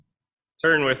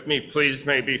Turn with me, please,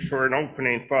 maybe for an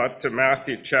opening thought to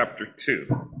Matthew chapter 2.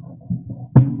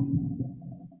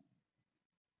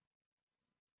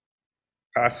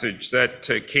 Passage that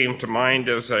came to mind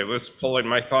as I was pulling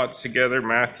my thoughts together,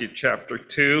 Matthew chapter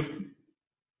 2.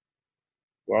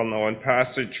 Well-known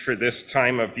passage for this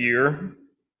time of year.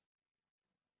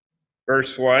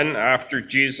 Verse 1, after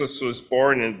Jesus was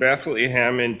born in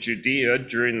Bethlehem in Judea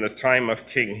during the time of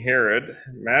King Herod,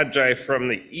 Magi from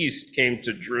the east came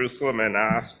to Jerusalem and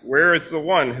asked, "Where is the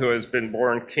one who has been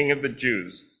born King of the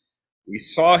Jews? We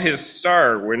saw his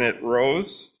star when it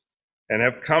rose and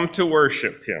have come to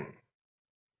worship him."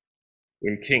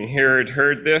 When King Herod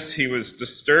heard this, he was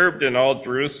disturbed, and all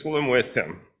Jerusalem with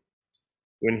him.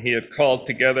 When he had called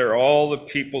together all the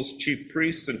people's chief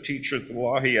priests and teachers of the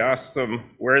law, he asked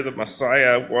them where the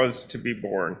Messiah was to be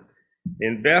born.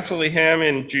 "In Bethlehem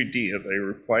in Judea," they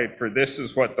replied, "for this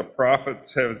is what the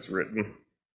prophets have written.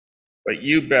 But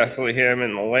you, Bethlehem,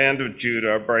 in the land of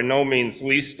Judah, are by no means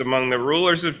least among the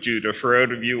rulers of Judah, for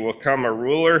out of you will come a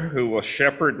ruler who will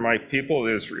shepherd my people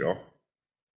Israel."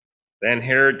 Then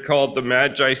Herod called the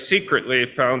Magi secretly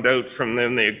and found out from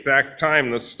them the exact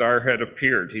time the star had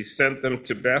appeared. He sent them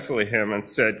to Bethlehem and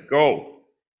said, "Go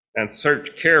and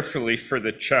search carefully for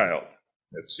the child.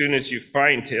 As soon as you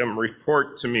find him,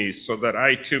 report to me so that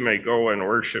I too may go and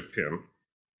worship him."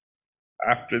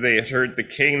 After they had heard the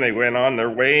king, they went on their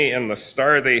way, and the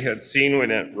star they had seen when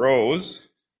it rose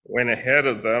went ahead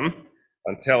of them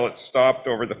until it stopped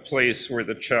over the place where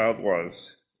the child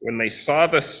was. When they saw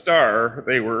the star,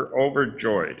 they were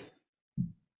overjoyed.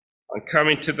 On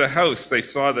coming to the house, they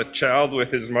saw the child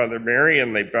with his mother Mary,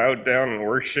 and they bowed down and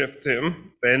worshipped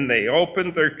him. Then they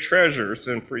opened their treasures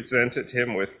and presented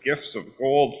him with gifts of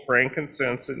gold,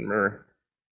 frankincense, and myrrh.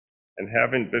 And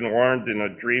having been warned in a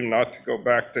dream not to go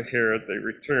back to Herod, they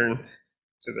returned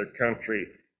to their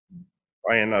country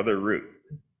by another route.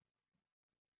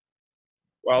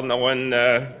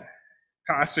 Well-known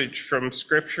passage from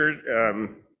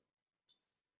Scripture.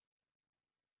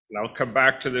 And I'll come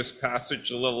back to this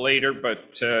passage a little later,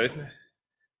 but I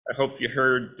hope you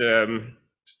heard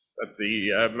that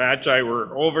the Magi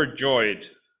were overjoyed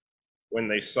when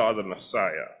they saw the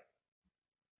Messiah.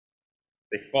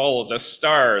 They followed a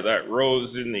star that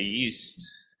rose in the east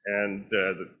and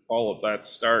followed that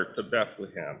star to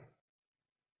Bethlehem.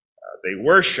 They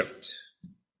worshiped.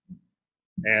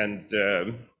 And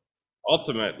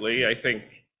ultimately, I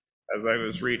think, as I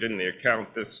was reading the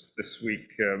account this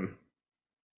week,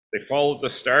 they followed the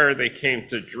star, they came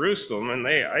to Jerusalem, and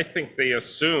I think they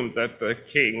assumed that the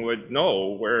king would know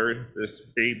where this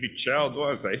baby child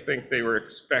was. I think they were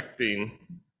expecting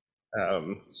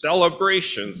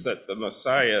celebrations that the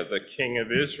Messiah, the King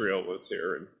of Israel, was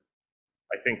here. And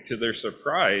I think to their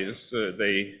surprise,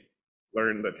 they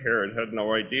learned that Herod had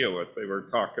no idea what they were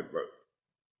talking about.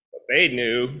 But they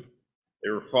knew. They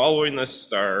were following the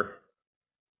star.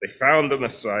 They found the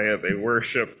Messiah. They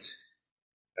worshiped.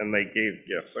 And they gave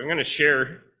gifts. I'm going to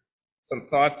share some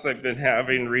thoughts I've been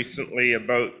having recently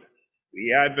about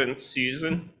the Advent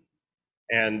season,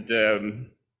 and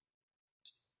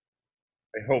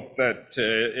I hope that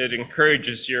it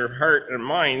encourages your heart and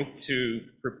mind to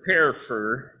prepare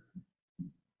for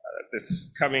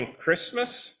this coming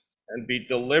Christmas and be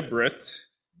deliberate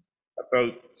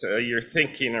about your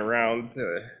thinking around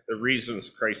the reasons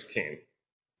Christ came.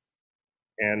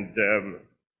 And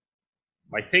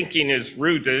my thinking is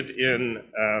rooted in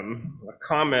a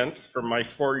comment from my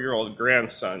 4-year-old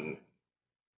grandson.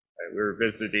 We were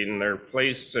visiting their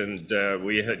place, and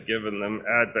we had given them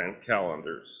Advent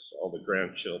calendars, all the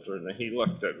grandchildren. And he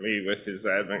looked at me with his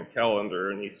Advent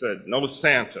calendar, and he said, "No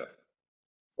Santa."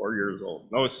 4 years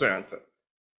old, no Santa.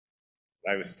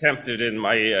 I was tempted in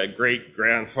my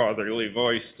great-grandfatherly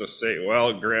voice to say,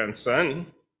 "Well,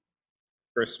 grandson,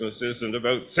 Christmas isn't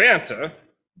about Santa."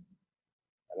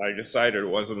 And I decided it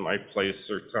wasn't my place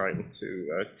or time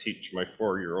to teach my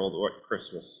 4-year-old what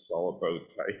Christmas is all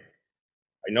about.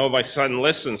 I know my son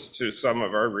listens to some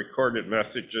of our recorded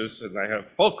messages, and I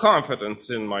have full confidence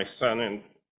in my son and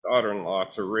daughter-in-law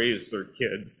to raise their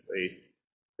kids.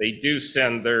 They do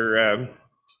send their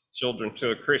children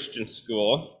to a Christian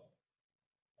school.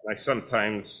 And I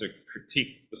sometimes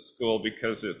critique the school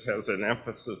because it has an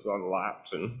emphasis on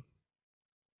Latin.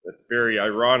 It's very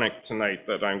ironic tonight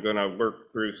that I'm going to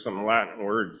work through some Latin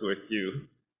words with you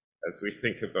as we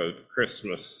think about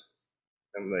Christmas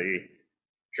and the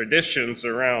traditions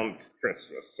around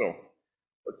Christmas. So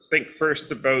let's think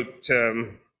first about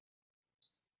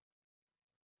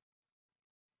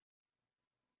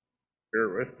bear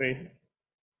with me.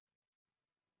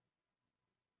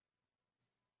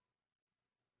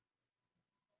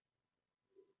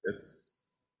 It's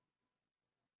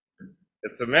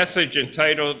It's a message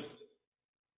entitled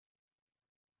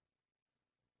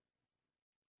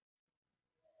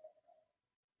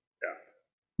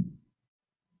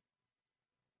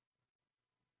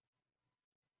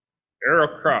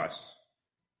Arrow Cross.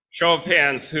 Show of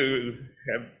hands who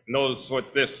knows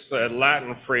what this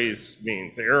Latin phrase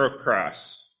means, Arrow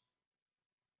Cross.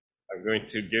 I'm going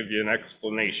to give you an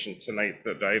explanation tonight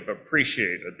that I've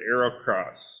appreciated. Arrow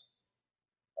Cross.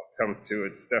 I'll come to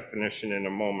its definition in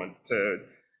a moment.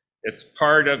 It's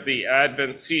part of the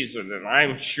Advent season, and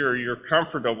I'm sure you're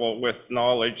comfortable with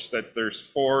knowledge that there's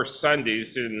 4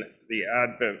 Sundays in the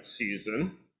Advent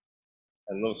season.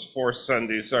 And those 4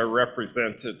 Sundays are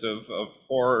representative of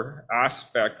 4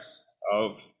 aspects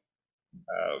of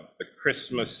the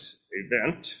Christmas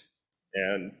event.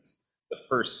 And the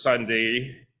first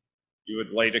Sunday, you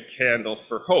would light a candle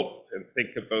for hope and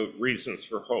think about reasons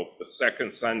for hope. The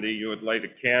second Sunday, you would light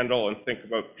a candle and think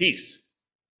about peace.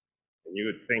 And you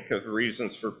would think of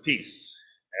reasons for peace.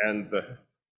 And the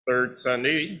third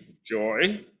Sunday,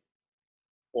 joy.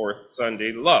 Fourth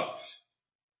Sunday, love.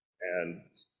 And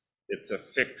it's a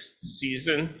fixed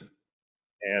season,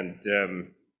 and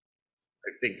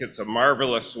I think it's a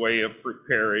marvelous way of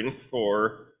preparing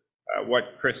for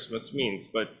what Christmas means.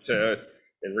 But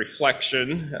in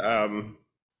reflection,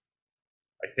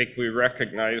 I think we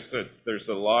recognize that there's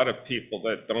a lot of people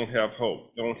that don't have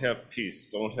hope, don't have peace,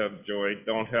 don't have joy,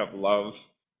 don't have love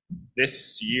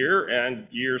this year and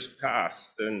years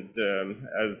past. And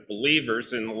as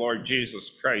believers in the Lord Jesus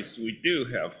Christ, we do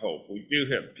have hope, we do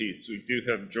have peace, we do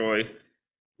have joy,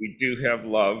 we do have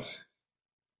love.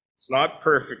 It's not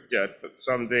perfect yet, but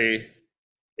someday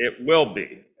it will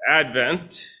be.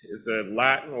 Advent is a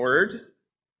Latin word,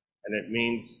 and it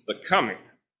means the coming.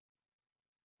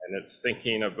 And it's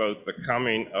thinking about the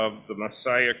coming of the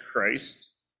Messiah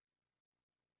Christ.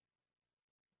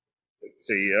 It's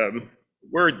a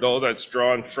word, though, that's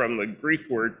drawn from the Greek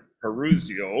word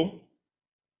parusio,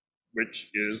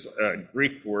 which is a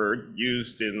Greek word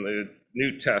used in the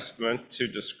New Testament to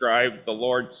describe the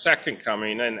Lord's second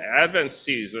coming. And Advent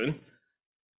season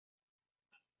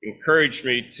encouraged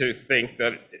me to think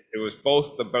that it was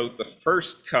both about the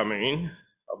first coming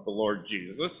of the Lord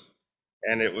Jesus,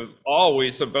 and it was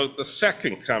always about the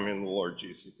second coming of the Lord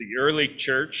Jesus. The early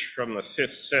church from the 5th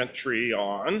century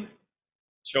on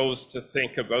chose to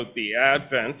think about the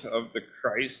advent of the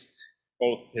Christ,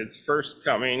 both his first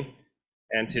coming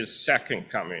and his second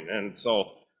coming. And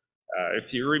so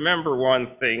if you remember one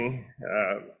thing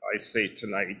I say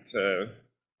tonight,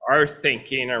 our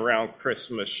thinking around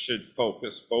Christmas should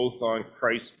focus both on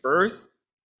Christ's birth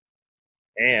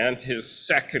and his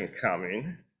second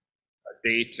coming, a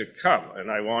day to come. And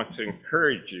I want to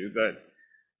encourage you that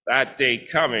that day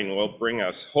coming will bring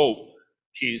us hope,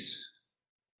 peace,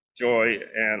 joy,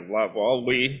 and love. All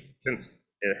we can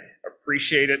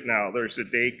appreciate it now. There's a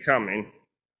day coming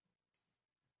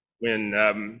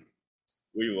when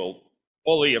we will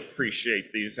fully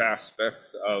appreciate these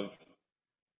aspects of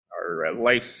our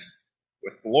life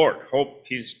with the Lord: hope,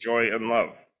 peace, joy, and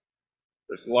love.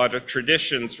 There's a lot of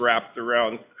traditions wrapped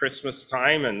around Christmas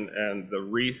time, and the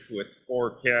wreath with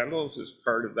 4 candles is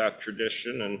part of that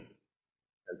tradition. And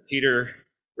Peter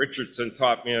Richardson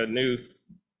taught me a new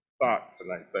thought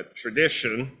tonight, that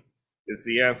tradition is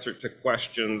the answer to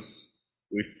questions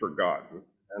we've forgotten.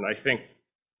 And I think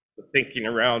the thinking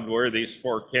around where these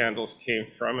 4 candles came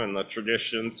from and the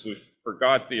traditions, we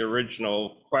forgot the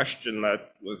original question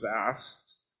that was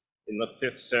asked in the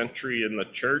 5th century in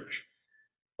the church,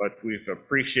 but we've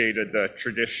appreciated the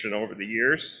tradition over the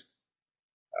years.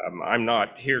 I'm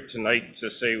not here tonight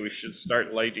to say we should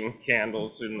start lighting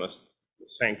candles in the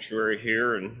sanctuary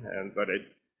here, but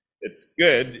it's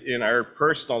good in our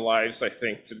personal lives, I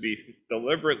think, to be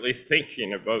deliberately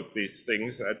thinking about these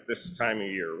things at this time of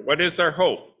year. What is our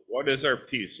hope? What is our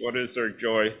peace? What is our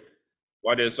joy?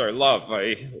 What is our love?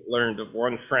 I learned of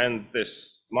one friend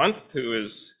this month who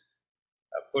is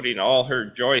putting all her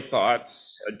joy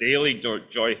thoughts, a daily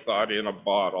joy thought, in a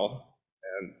bottle.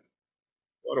 And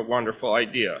what a wonderful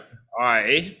idea.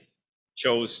 I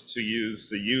chose to use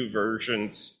the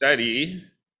YouVersion study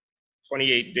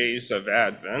 28 Days of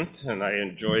Advent, and I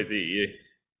enjoy the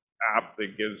app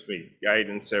that gives me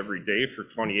guidance every day for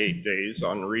 28 days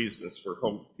on reasons for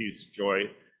hope, peace, joy,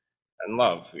 and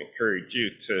love. I encourage you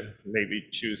to maybe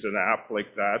choose an app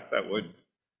like that that would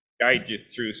guide you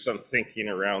through some thinking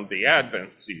around the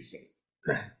Advent season,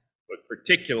 but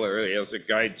particularly as it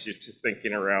guides you to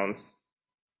thinking around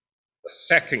the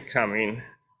second coming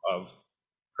of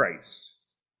Christ.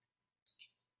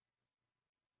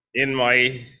 In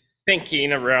my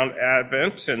thinking around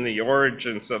Advent and the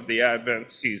origins of the Advent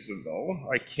season, though,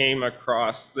 I came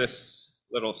across this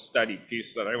little study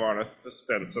piece that I want us to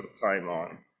spend some time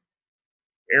on.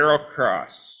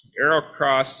 Aerocross.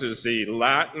 Aerocross is a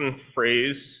Latin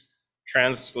phrase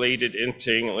translated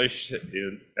into English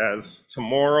as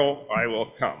tomorrow I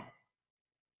will come.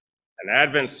 An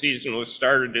Advent season was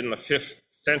started in the 5th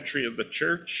century of the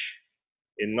church.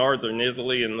 In northern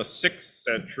Italy in the 6th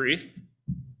century,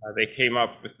 they came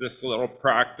up with this little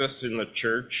practice in the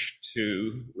church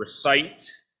to recite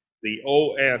the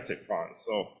O antiphon.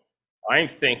 So I'm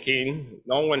thinking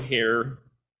no one here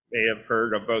may have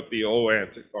heard about the O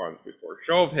antiphons before.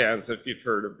 Show of hands if you've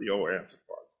heard of the O antiphons.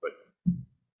 But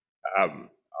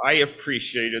I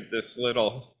appreciated this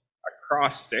little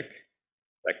acrostic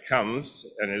that comes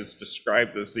and is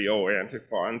described as the O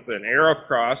antiphons. And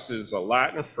aerocross is a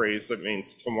Latin phrase that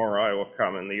means tomorrow I will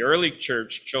come. And the early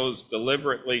church chose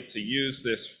deliberately to use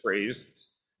this phrase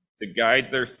to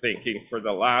guide their thinking for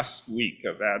the last week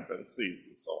of Advent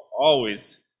season. So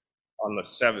always on the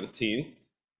 17th,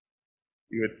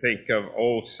 you would think of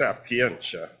O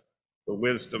Sapientia, the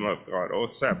wisdom of God, O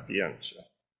Sapientia.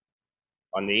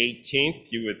 On the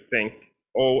 18th, you would think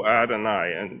O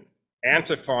Adonai. And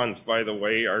antiphons, by the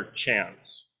way, are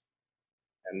chants.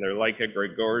 And they're like a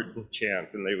Gregorian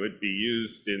chant, and they would be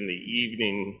used in the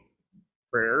evening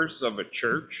prayers of a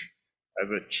church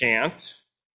as a chant.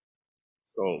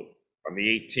 So on the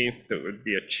 18th, it would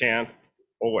be a chant,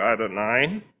 O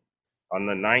Adonai. On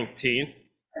the 19th,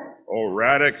 O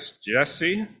Radix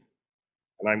Jesse.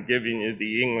 And I'm giving you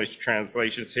the English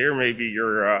translations here. Maybe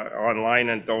you're online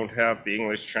and don't have the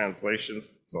English translations.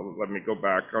 So let me go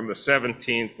back. On the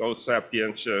 17th, O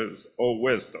Sapientia is O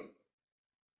Wisdom.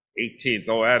 18th,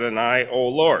 O Adonai, O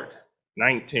Lord.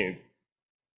 19th,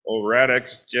 O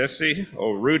Radix Jesse,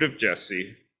 O Root of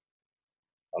Jesse.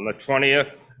 On the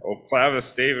 20th, O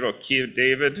Clavis David, O Key of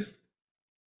David.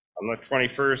 On the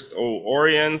 21st, O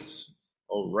Oriens,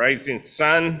 O Rising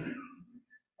Sun.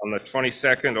 On the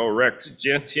 22nd, O Rex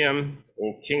Gentium,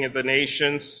 O King of the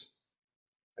Nations.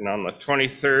 And on the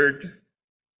 23rd,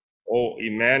 O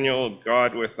Emmanuel,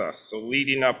 God with us. So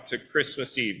leading up to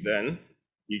Christmas Eve then,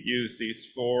 you use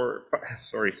these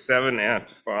 7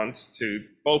 antiphons to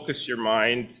focus your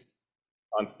mind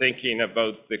on thinking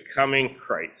about the coming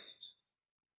Christ.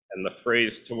 And the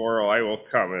phrase, tomorrow I will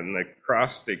come, and the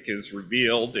acrostic is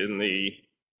revealed in the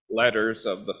letters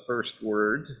of the first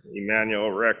word,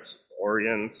 Emmanuel, Rex,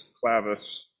 Oriens,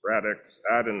 Clavis, Radix,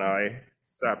 Adonai,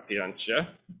 Sapientia.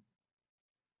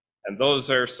 And those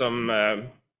are some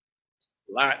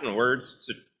Latin words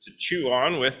to chew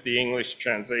on with the English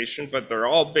translation, but they're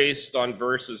all based on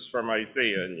verses from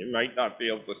Isaiah, and you might not be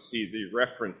able to see the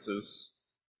references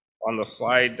on the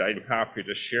slide. I'm happy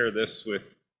to share this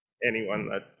with anyone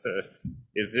that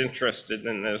is interested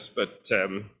in this, but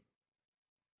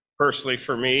personally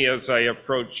for me, as I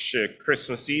approach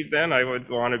Christmas Eve then, I would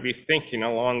want to be thinking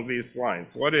along these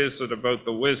lines. What is it about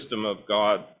the wisdom of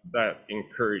God that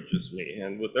encourages me?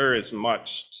 And there is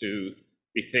much to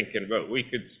be thinking about. We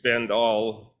could spend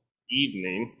all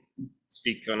evening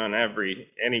speaking on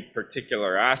any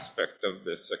particular aspect of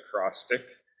this acrostic.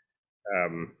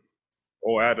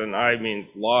 O Adonai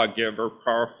means lawgiver,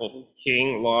 powerful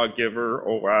king, lawgiver,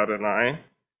 O Adonai.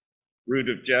 Root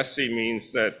of Jesse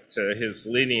means that his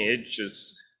lineage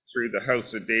is through the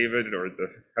house of David, or the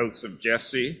house of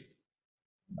Jesse,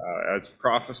 as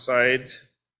prophesied.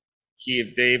 Key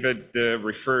of David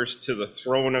refers to the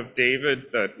throne of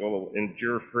David that will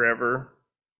endure forever.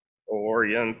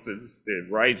 Oriens is the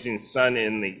rising sun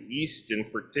in the east in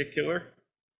particular.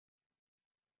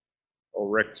 O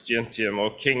Rex Gentium, O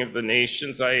King of the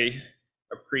Nations. I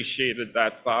appreciated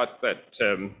that thought that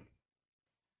the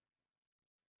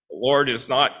Lord is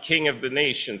not King of the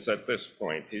nations at this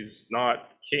point. He's not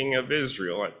King of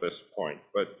Israel at this point,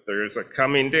 but there's a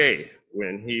coming day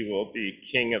when he will be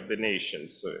King of the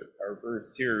nations. So our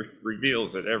verse here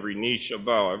reveals that every knee shall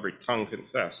bow, every tongue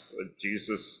confess that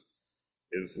Jesus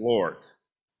is Lord.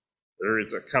 There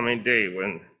is a coming day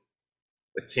when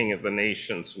the King of the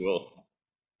nations will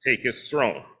take his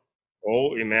throne.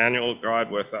 Oh, Emmanuel,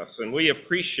 God with us. And we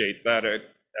appreciate that at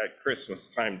Christmas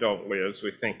time, don't we, as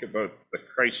we think about the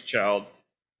Christ child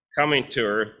coming to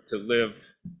earth to live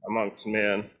amongst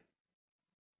men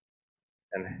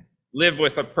and live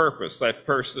with a purpose. That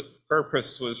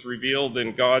purpose was revealed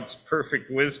in God's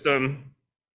perfect wisdom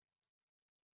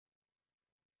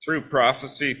through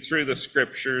prophecy, through the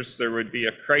scriptures. There would be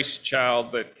a Christ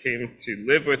child that came to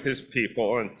live with his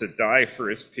people and to die for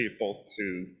his people,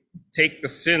 to take the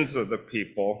sins of the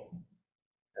people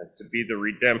and to be the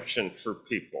redemption for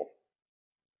people.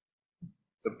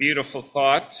 It's a beautiful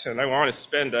thought, and I want to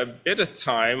spend a bit of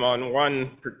time on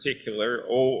one particular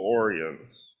O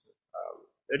Oriens.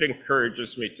 it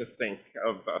encourages me to think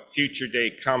of a future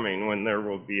day coming when there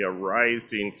will be a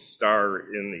rising star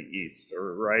in the east,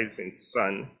 or a rising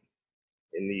sun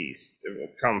in the east. It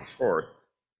will come forth.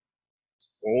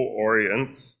 O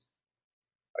Oriens.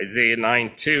 Isaiah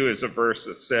 9:2 is a verse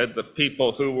that said, "The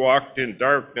people who walked in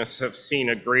darkness have seen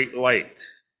a great light.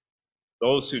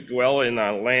 Those who dwell in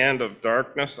a land of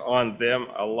darkness, on them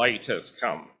a light has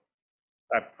come."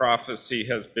 That prophecy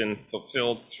has been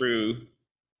fulfilled through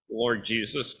the Lord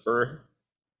Jesus' birth.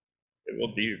 It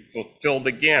will be fulfilled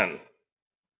again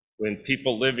when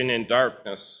people living in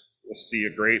darkness will see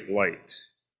a great light.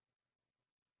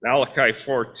 Malachi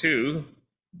 4:2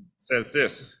 says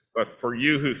this, "But for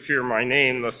you who fear my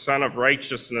name, the Son of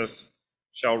Righteousness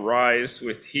shall rise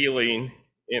with healing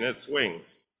in its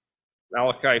wings."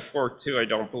 Malachi 4:2, I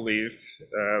don't believe,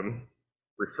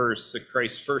 refers to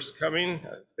Christ's first coming.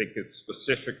 I think it's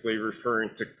specifically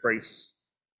referring to Christ's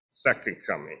second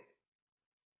coming.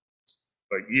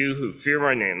 "But you who fear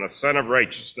my name, the Son of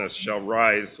Righteousness shall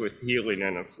rise with healing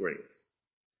in its wings."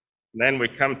 And then we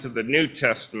come to the New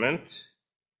Testament,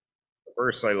 a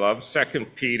verse I love,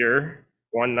 2 Peter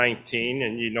 1:19,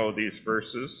 and you know these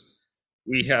verses.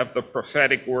 "We have the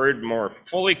prophetic word more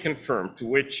fully confirmed, to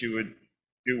which you would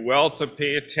do well to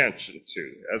pay attention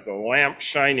to, as a lamp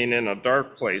shining in a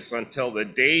dark place until the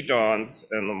day dawns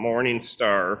and the morning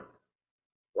star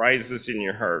rises in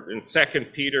your heart." In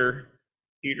 2 Peter,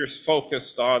 Peter's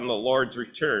focused on the Lord's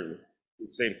return.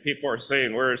 He's saying, people are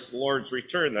saying, "Where's the Lord's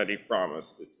return that he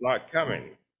promised? It's not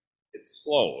coming. It's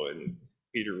slow." And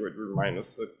Peter would remind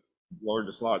us that the Lord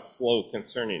is not slow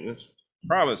concerning his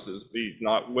promises, but he's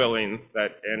not willing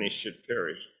that any should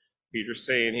perish. Peter's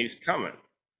saying he's coming.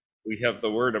 We have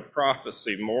the word of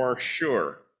prophecy more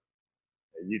sure.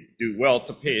 And you do well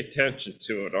to pay attention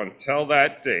to it until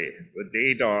that day, the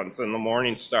day dawns and the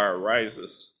morning star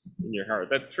rises in your heart.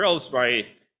 That thrills my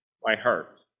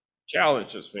heart,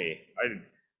 challenges me. I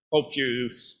hope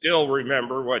you still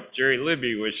remember what Jerry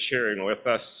Libby was sharing with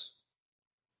us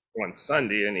one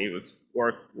Sunday, and he was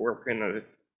working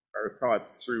our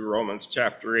thoughts through Romans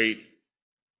chapter 8.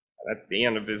 At the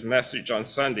end of his message on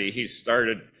Sunday, he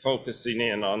started focusing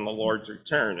in on the Lord's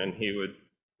return, and he would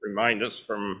remind us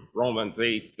from Romans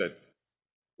 8 that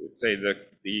he would say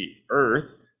that the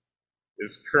earth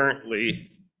is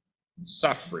currently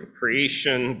suffering.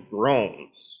 Creation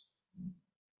groans.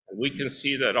 And we can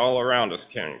see that all around us,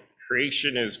 Ken.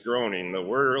 Creation is groaning. The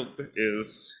world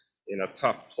is in a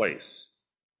tough place.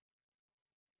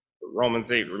 But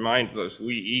Romans 8 reminds us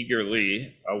we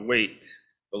eagerly await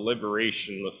the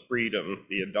liberation, the freedom,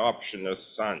 the adoption as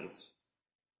sons.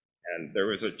 And there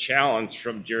was a challenge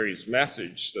from Jerry's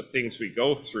message. The things we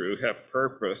go through have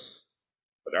purpose,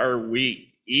 but are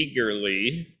we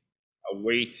eagerly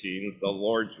awaiting the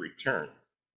Lord's return?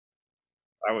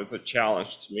 That was a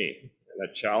challenge to me, and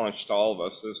a challenge to all of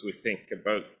us as we think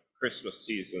about Christmas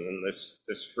season and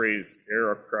this phrase,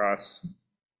 "Erocros,"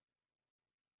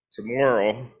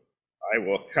 tomorrow I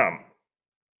will come.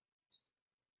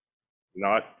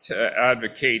 Not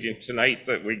advocating tonight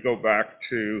that we go back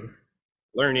to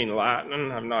learning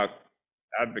Latin. I'm not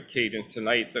advocating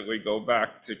tonight that we go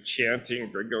back to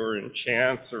chanting Gregorian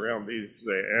chants around these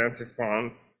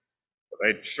antiphons. But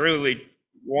I truly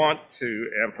want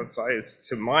to emphasize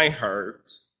to my heart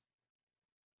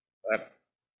that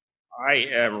I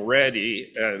am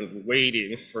ready and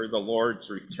waiting for the Lord's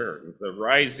return. The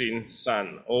rising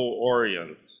sun, O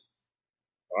Oriens.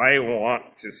 I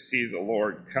want to see the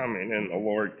Lord coming, and the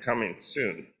Lord coming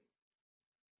soon.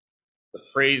 The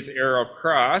phrase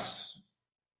 "Erocros"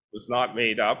 was not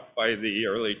made up by the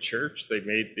early church. They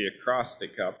made the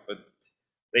acrostic up, but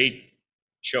they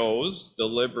chose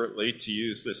deliberately to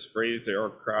use this phrase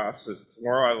 "Erocros" as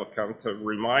 "tomorrow I will come," to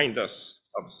remind us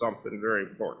of something very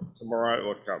important. Tomorrow I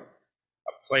will come.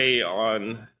 A play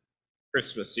on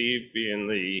Christmas Eve being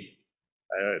the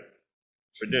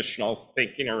traditional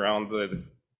thinking around the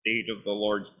date of the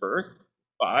Lord's birth,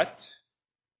 but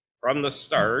from the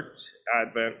start,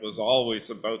 Advent was always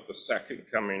about the second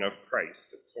coming of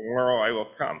Christ. Tomorrow I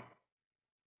will come.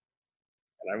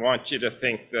 And I want you to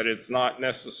think that it's not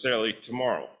necessarily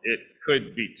tomorrow. It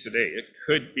could be today. It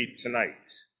could be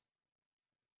tonight.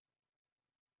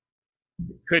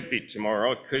 It could be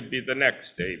tomorrow. It could be the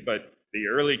next day. But the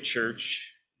early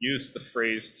church used the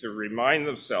phrase to remind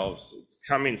themselves it's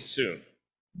coming soon.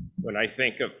 When I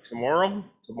think of tomorrow,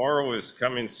 tomorrow is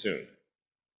coming soon.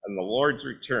 And the Lord's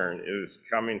return is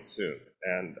coming soon.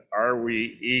 And are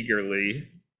we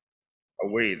eagerly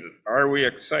awaited? Are we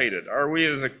excited? Are we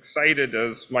as excited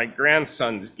as my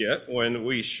grandsons get when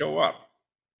we show up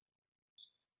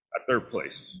at their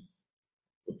place?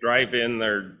 We'll drive in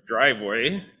their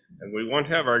driveway and we won't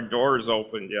have our doors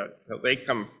opened yet till they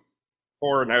come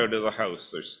pouring out of the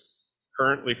house. There's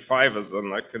currently 5 of them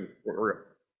that can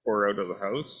pour out of the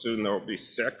house. Soon there will be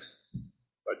 6.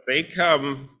 But they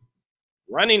come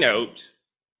running out,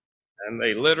 and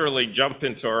they literally jump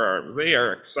into our arms. They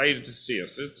are excited to see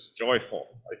us. It's joyful.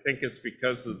 I think it's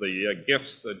because of the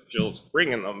gifts that Jill's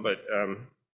bringing them, but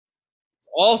it's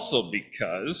also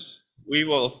because we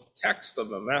will text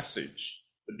them a message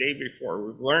the day before.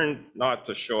 We've learned not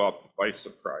to show up by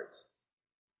surprise.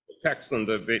 We'll text them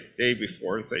the day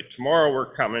before and say, tomorrow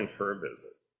we're coming for a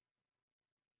visit.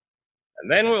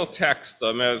 And then we'll text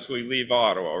them as we leave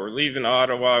Ottawa. We're leaving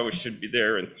Ottawa, we should be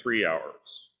there in 3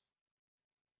 hours.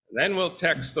 And then we'll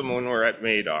text them when we're at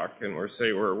Madoc, and we'll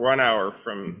say we're 1 hour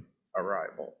from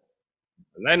arrival.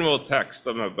 And then we'll text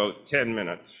them about 10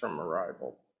 minutes from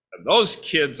arrival. And those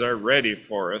kids are ready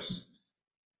for us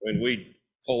when we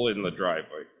pull in the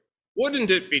driveway.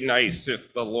 Wouldn't it be nice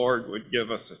if the Lord would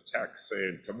give us a text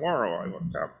saying, tomorrow I will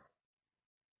come.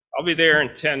 I'll be there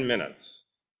in 10 minutes.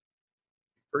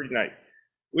 Pretty nice.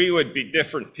 We would be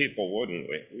different people, wouldn't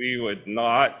we? We would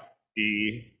not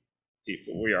be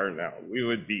people we are now. We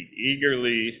would be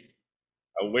eagerly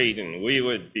awaiting. We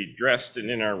would be dressed and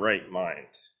in our right mind.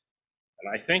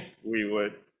 And I think we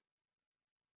would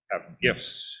have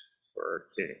gifts for our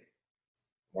King.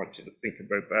 I want you to think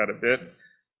about that a bit.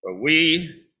 But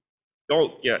we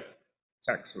don't get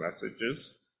text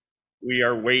messages. We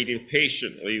are waiting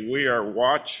patiently. We are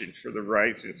watching for the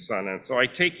rising sun. And so I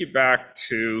take you back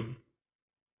to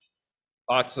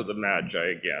thoughts of the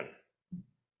Magi again.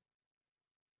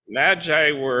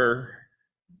 Magi were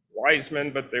wise men,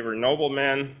 but they were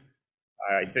noblemen.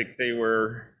 I think they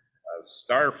were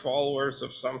star followers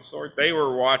of some sort. They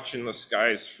were watching the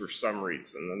skies for some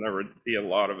reason, and there would be a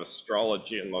lot of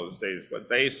astrology in those days, but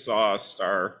they saw a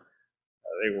star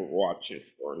they were watching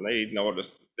for, and they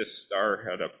noticed that this star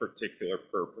had a particular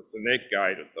purpose, and it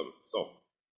guided them. So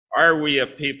are we a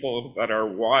people that are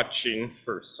watching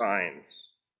for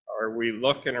signs? Are we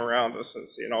looking around us and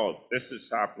saying, oh, this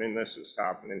is happening,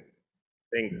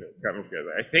 things are coming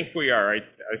together? I think we are. I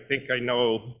think I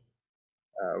know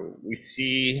we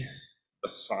see the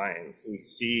signs. We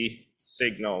see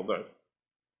signal that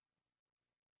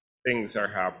things are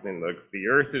happening. The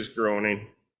earth is groaning.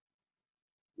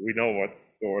 We know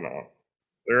what's going on.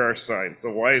 There are signs.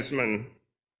 The wise men,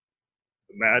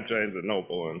 the Magi, the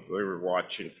noble ones, they were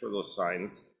watching for those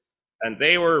signs. And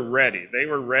they were ready. They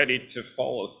were ready to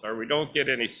follow the star. We don't get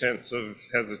any sense of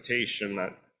hesitation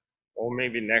that, oh,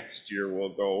 maybe next year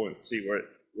we'll go and see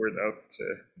where that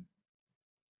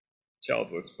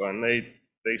child was born.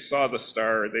 They saw the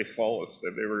star, they followed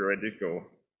it, they were ready to go.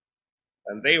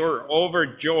 And they were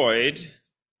overjoyed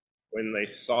when they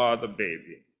saw the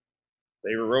baby.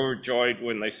 They were overjoyed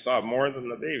when they saw more than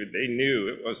the baby. They knew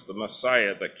it was the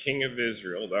Messiah, the King of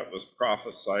Israel, that was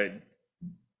prophesied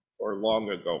for long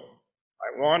ago.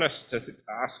 I want us to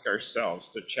ask ourselves,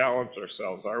 to challenge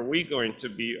ourselves, are we going to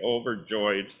be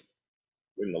overjoyed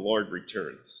when the Lord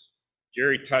returns?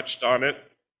 Jerry touched on it.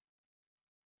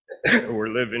 We're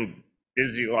living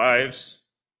busy lives.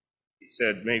 He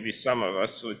said maybe some of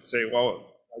us would say,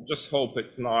 well, I just hope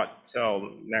it's not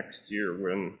till next year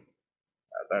when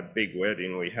that big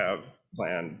wedding we have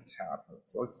planned happens.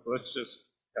 So let's just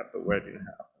have the wedding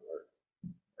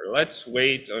happen. Or let's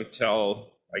wait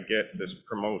until I get this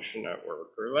promotion at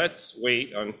work. Or let's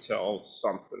wait until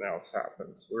something else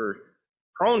happens. We're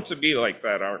prone to be like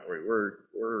that, aren't we?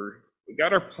 We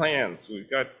got our plans. We've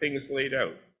got things laid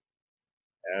out.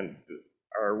 And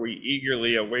are we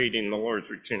eagerly awaiting the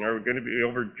Lord's return? Are we going to be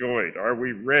overjoyed? Are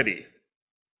we ready?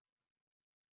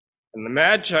 And the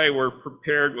Magi were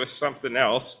prepared with something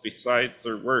else besides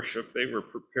their worship. They were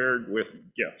prepared with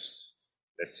gifts.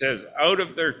 It says, out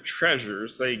of their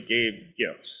treasures they gave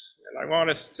gifts. And I want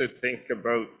us to think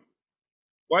about,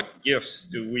 what gifts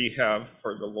do we have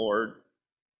for the Lord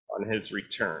on his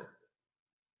return?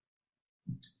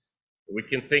 We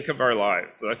can think of our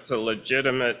lives. That's a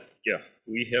legitimate gift.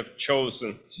 We have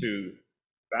chosen to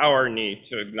bow our knee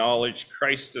to acknowledge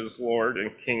Christ as Lord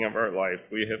and King of our life.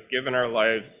 We have given our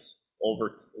lives over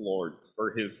to the Lord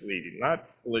for his leading.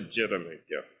 That's a legitimate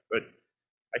gift. But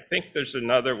I think there's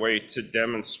another way to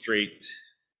demonstrate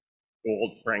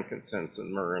gold, frankincense,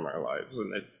 and myrrh in our lives,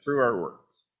 and it's through our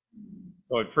works.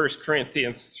 So in 1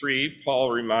 Corinthians 3,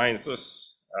 Paul reminds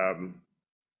us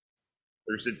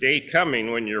there's a day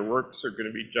coming when your works are going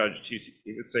to be judged.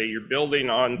 He would say you're building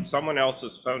on someone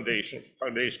else's foundation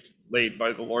laid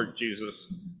by the Lord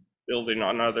Jesus, building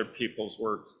on other people's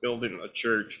works, building the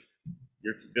church.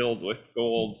 You're to build with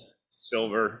gold,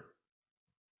 silver,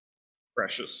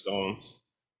 precious stones.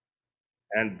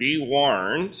 And be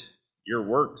warned, your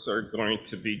works are going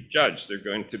to be judged. They're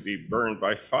going to be burned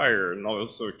by fire, and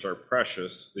those which are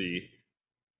precious, the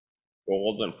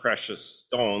gold and precious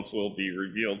stones, will be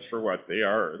revealed for what they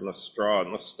are, and the straw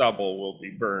and the stubble will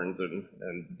be burned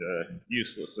and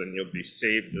useless, and you'll be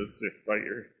saved as if by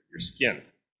your skin.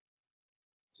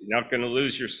 So you're not going to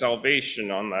lose your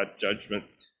salvation on that judgment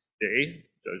day,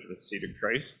 judgment seat of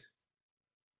Christ.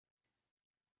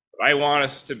 But I want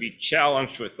us to be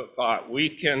challenged with the thought we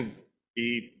can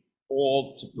be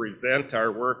bold to present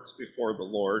our works before the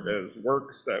Lord as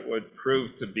works that would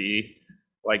prove to be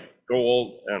like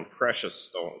gold and precious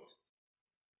stone.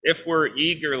 If we're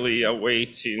eagerly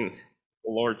awaiting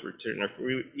the Lord's return, if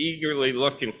we're eagerly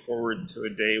looking forward to a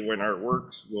day when our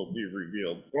works will be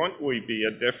revealed, won't we be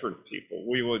a different people?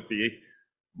 We would be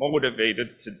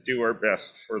motivated to do our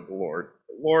best for the Lord.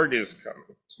 The Lord is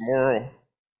coming. Tomorrow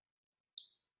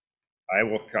I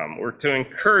will come. We're to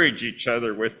encourage each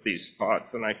other with these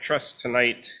thoughts, and I trust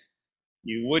tonight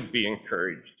you would be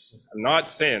encouraged. I'm not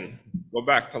saying go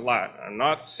back to Latin. I'm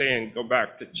not saying go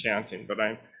back to chanting, but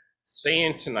I'm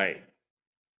saying tonight,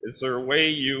 is there a way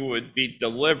you would be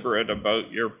deliberate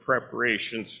about your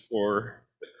preparations for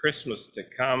the Christmas to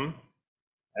come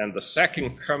and the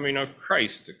second coming of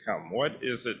Christ to come? What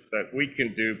is it that we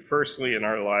can do personally in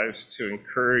our lives to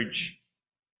encourage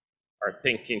our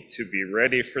thinking to be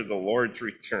ready for the Lord's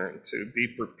return, to be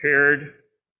prepared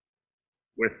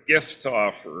with gifts to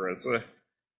offer as a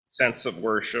sense of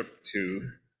worship to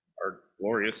our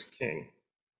glorious King?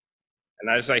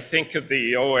 And as I think of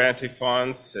the O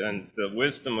antiphons and the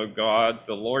wisdom of God,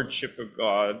 the lordship of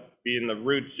God, being the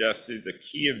root Jesse, the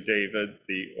key of David,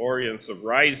 the orients of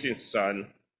rising sun,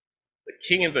 the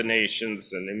King of the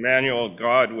nations, and Emmanuel,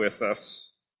 God with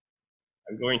us,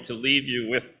 I'm going to leave you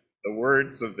with the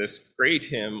words of this great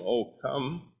hymn, O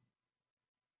come,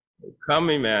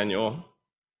 Emmanuel.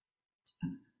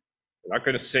 I'm not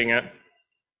going to sing it,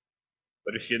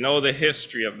 but if you know the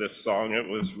history of this song, it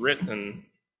was written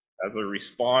as a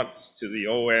response to the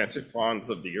O antiphons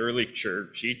of the early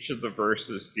church. Each of the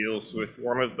verses deals with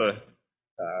one of the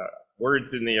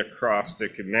words in the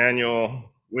acrostic: Emmanuel,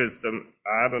 wisdom,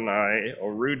 Adonai, O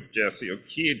root Jesse, O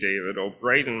key of David, O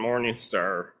bright and morning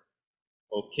star,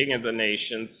 O King of the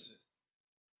nations.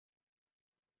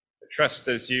 I trust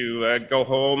as you go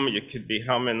home, you could be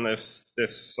humming this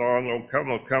song, O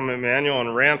come, Emmanuel,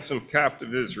 and ransom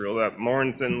captive Israel that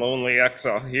mourns in lonely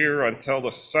exile here until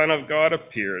the Son of God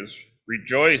appears.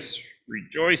 Rejoice,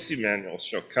 rejoice, Emmanuel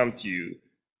shall come to you,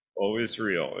 O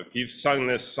Israel. If you've sung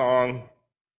this song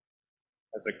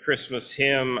as a Christmas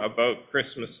hymn about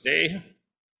Christmas Day,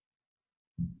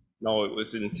 no, it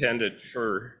was intended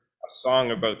for a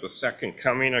song about the second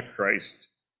coming of Christ.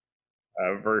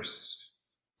 Verse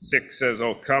 6 says,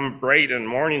 O come, bright and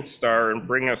morning star, and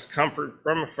bring us comfort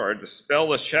from afar, dispel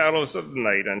the shadows of the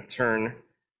night and turn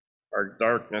our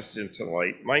darkness into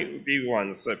light. Might we be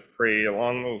ones that pray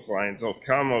along those lines. O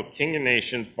come, O King of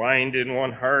nations, bind in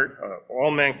one heart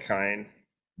all mankind,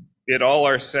 bid all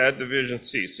our sad divisions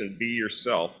cease, and be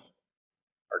yourself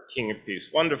our King of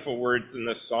peace. Wonderful words in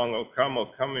this song, O come,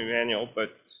 Emmanuel.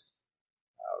 But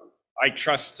I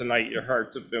trust tonight your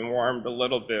hearts have been warmed a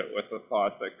little bit with the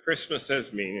thought that Christmas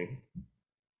has meaning.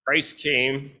 Christ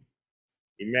came,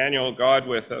 Emmanuel, God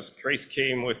with us. Christ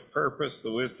came with purpose,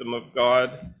 the wisdom of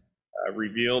God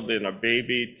revealed in a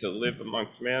baby, to live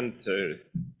amongst men, to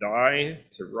die,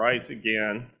 to rise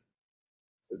again,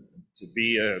 to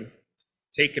be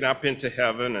taken up into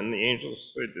heaven. And the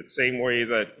angels stood the same way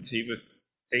that he was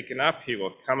taken up, he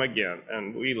will come again.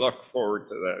 And we look forward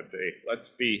to that day. Let's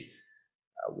be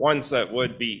ones that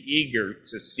would be eager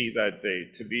to see that day,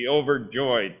 to be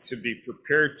overjoyed, to be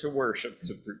prepared to worship,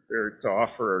 to prepare to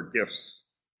offer our gifts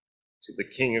to the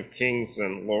King of kings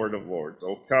and Lord of lords.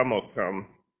 O come,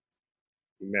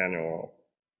 Emmanuel.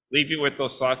 Leave you with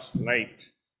those thoughts tonight.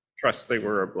 Trust they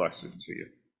were a blessing to you.